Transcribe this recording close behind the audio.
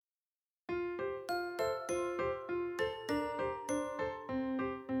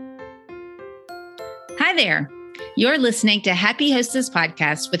Hi there. You're listening to Happy Hostess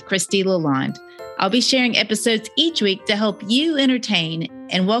Podcast with Christy Lalonde. I'll be sharing episodes each week to help you entertain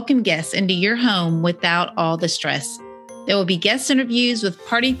and welcome guests into your home without all the stress. There will be guest interviews with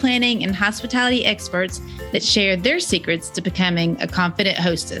party planning and hospitality experts that share their secrets to becoming a confident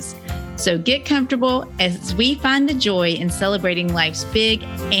hostess. So get comfortable as we find the joy in celebrating life's big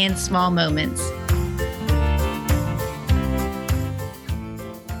and small moments.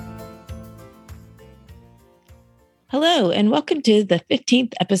 Hello, and welcome to the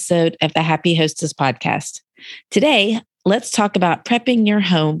 15th episode of the Happy Hostess Podcast. Today, let's talk about prepping your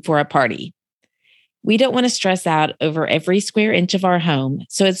home for a party. We don't want to stress out over every square inch of our home,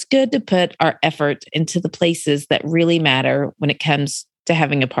 so it's good to put our effort into the places that really matter when it comes to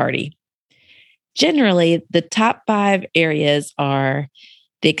having a party. Generally, the top 5 areas are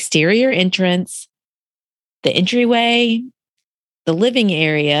the exterior entrance, the entryway, the living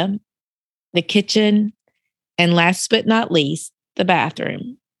area, the kitchen, and last but not least, the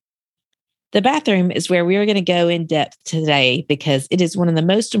bathroom. The bathroom is where we are going to go in depth today because it is one of the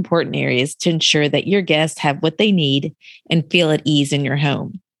most important areas to ensure that your guests have what they need and feel at ease in your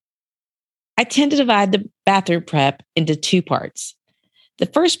home. I tend to divide the bathroom prep into 2 parts. The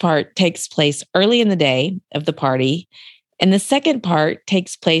first part takes place early in the day of the party, and the second part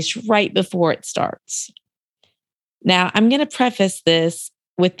takes place right before it starts. Now, I'm going to preface this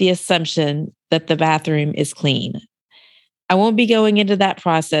with the assumption that the bathroom is clean. I won't be going into that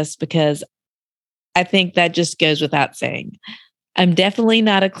process because I think that just goes without saying. I'm definitely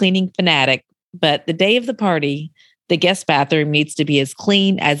not a cleaning fanatic, but the day of the party, the guest bathroom needs to be as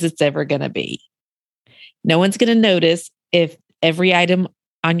clean as it's ever going to be. No one's going to notice if every item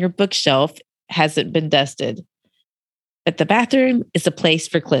on your bookshelf hasn't been dusted. But the bathroom is a place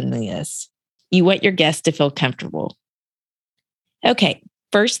for cleanliness. You want your guests to feel comfortable. Okay,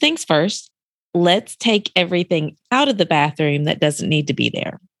 first things first, let's take everything out of the bathroom that doesn't need to be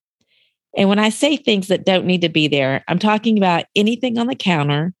there. And when I say things that don't need to be there, I'm talking about anything on the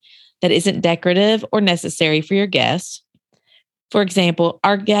counter that isn't decorative or necessary for your guests. For example,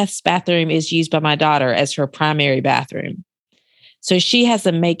 our guest bathroom is used by my daughter as her primary bathroom. So she has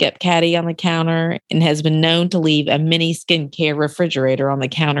a makeup caddy on the counter and has been known to leave a mini skincare refrigerator on the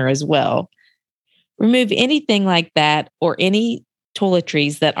counter as well. Remove anything like that or any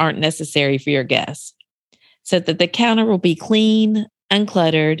toiletries that aren't necessary for your guests so that the counter will be clean,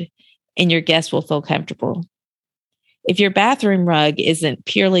 uncluttered, and your guests will feel comfortable. If your bathroom rug isn't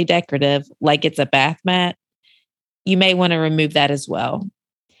purely decorative, like it's a bath mat, you may want to remove that as well.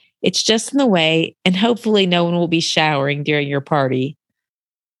 It's just in the way, and hopefully no one will be showering during your party.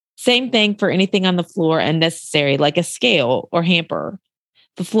 Same thing for anything on the floor unnecessary, like a scale or hamper.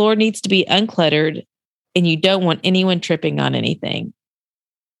 The floor needs to be uncluttered, and you don't want anyone tripping on anything.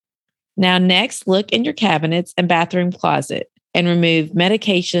 Now, next, look in your cabinets and bathroom closet and remove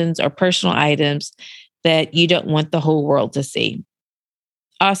medications or personal items that you don't want the whole world to see.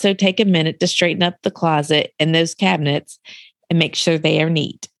 Also, take a minute to straighten up the closet and those cabinets and make sure they are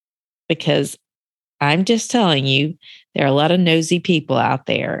neat. Because I'm just telling you, there are a lot of nosy people out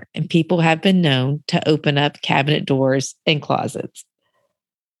there, and people have been known to open up cabinet doors and closets.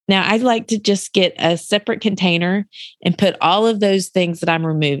 Now, I'd like to just get a separate container and put all of those things that I'm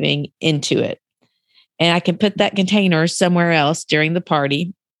removing into it. And I can put that container somewhere else during the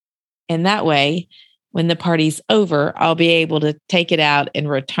party. And that way, when the party's over, I'll be able to take it out and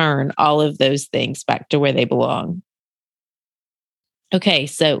return all of those things back to where they belong. Okay,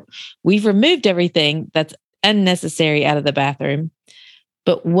 so we've removed everything that's unnecessary out of the bathroom,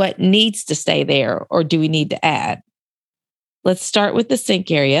 but what needs to stay there, or do we need to add? Let's start with the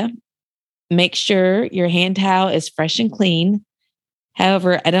sink area. Make sure your hand towel is fresh and clean.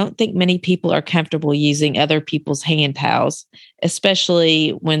 However, I don't think many people are comfortable using other people's hand towels,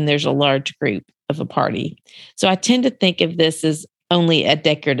 especially when there's a large group of a party. So I tend to think of this as only a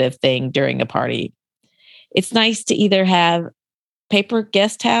decorative thing during a party. It's nice to either have paper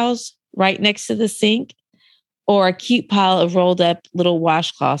guest towels right next to the sink or a cute pile of rolled up little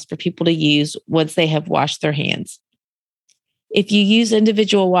washcloths for people to use once they have washed their hands. If you use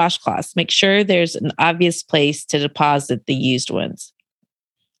individual washcloths, make sure there's an obvious place to deposit the used ones.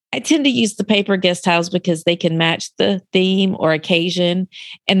 I tend to use the paper guest towels because they can match the theme or occasion,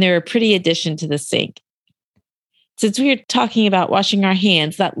 and they're a pretty addition to the sink. Since we are talking about washing our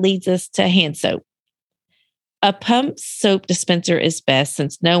hands, that leads us to hand soap. A pump soap dispenser is best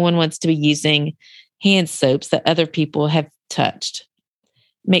since no one wants to be using hand soaps that other people have touched.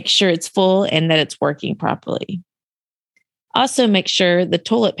 Make sure it's full and that it's working properly. Also, make sure the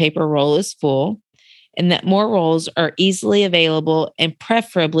toilet paper roll is full and that more rolls are easily available and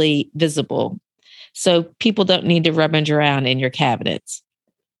preferably visible so people don't need to rummage around in your cabinets.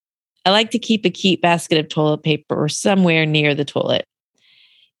 I like to keep a cute basket of toilet paper somewhere near the toilet.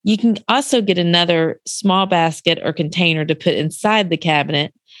 You can also get another small basket or container to put inside the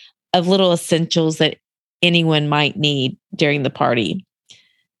cabinet of little essentials that anyone might need during the party,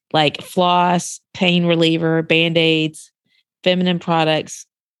 like floss, pain reliever, Band-Aids, feminine products,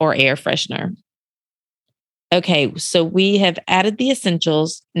 or air freshener. Okay, so we have added the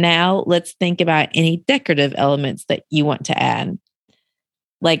essentials. Now let's think about any decorative elements that you want to add,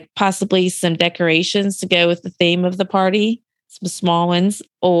 like possibly some decorations to go with the theme of the party, some small ones,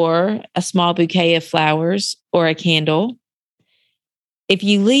 or a small bouquet of flowers or a candle. If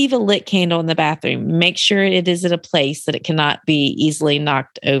you leave a lit candle in the bathroom, make sure it is at a place that it cannot be easily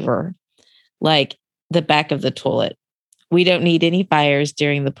knocked over, like the back of the toilet. We don't need any fires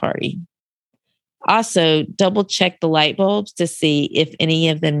during the party. Also, double check the light bulbs to see if any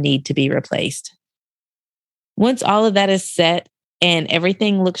of them need to be replaced. Once all of that is set and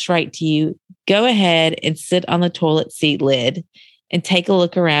everything looks right to you, go ahead and sit on the toilet seat lid and take a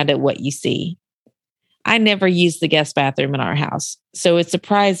look around at what you see. I never use the guest bathroom in our house, so it's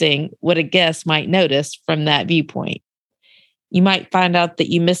surprising what a guest might notice from that viewpoint. You might find out that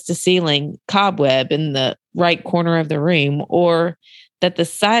you missed a ceiling cobweb in the right corner of the room, or that the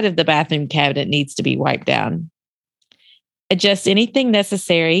side of the bathroom cabinet needs to be wiped down. Adjust anything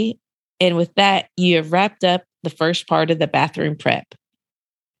necessary, and with that, you have wrapped up the first part of the bathroom prep.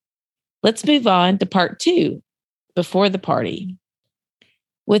 Let's move on to part 2, before the party.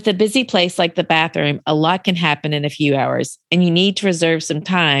 With a busy place like the bathroom, a lot can happen in a few hours, and you need to reserve some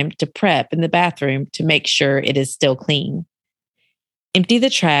time to prep in the bathroom to make sure it is still clean. Empty the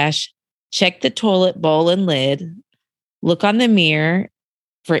trash, check the toilet bowl and lid, look on the mirror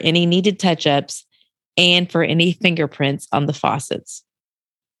for any needed touch-ups and for any fingerprints on the faucets.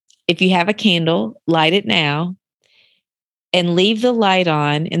 If you have a candle, light it now and leave the light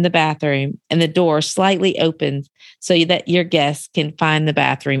on in the bathroom and the door slightly open so that your guests can find the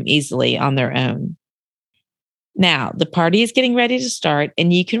bathroom easily on their own. Now, the party is getting ready to start,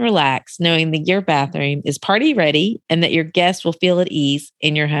 and you can relax knowing that your bathroom is party ready and that your guests will feel at ease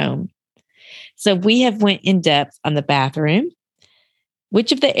in your home. So we have went in depth on the bathroom.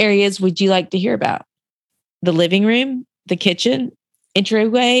 Which of the areas would you like to hear about? The living room, the kitchen,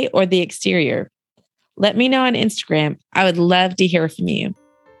 entryway, or the exterior? Let me know on Instagram. I would love to hear from you.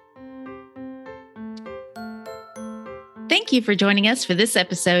 Thank you for joining us for this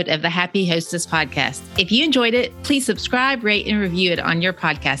episode of the Happy Hostess podcast. If you enjoyed it, please subscribe, rate, and review it on your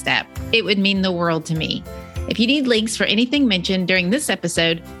podcast app. It would mean the world to me. If you need links for anything mentioned during this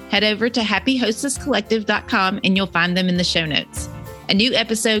episode, head over to happyhostesscollective.com and you'll find them in the show notes. A new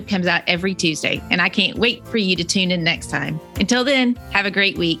episode comes out every Tuesday, and I can't wait for you to tune in next time. Until then, have a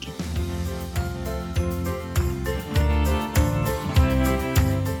great week.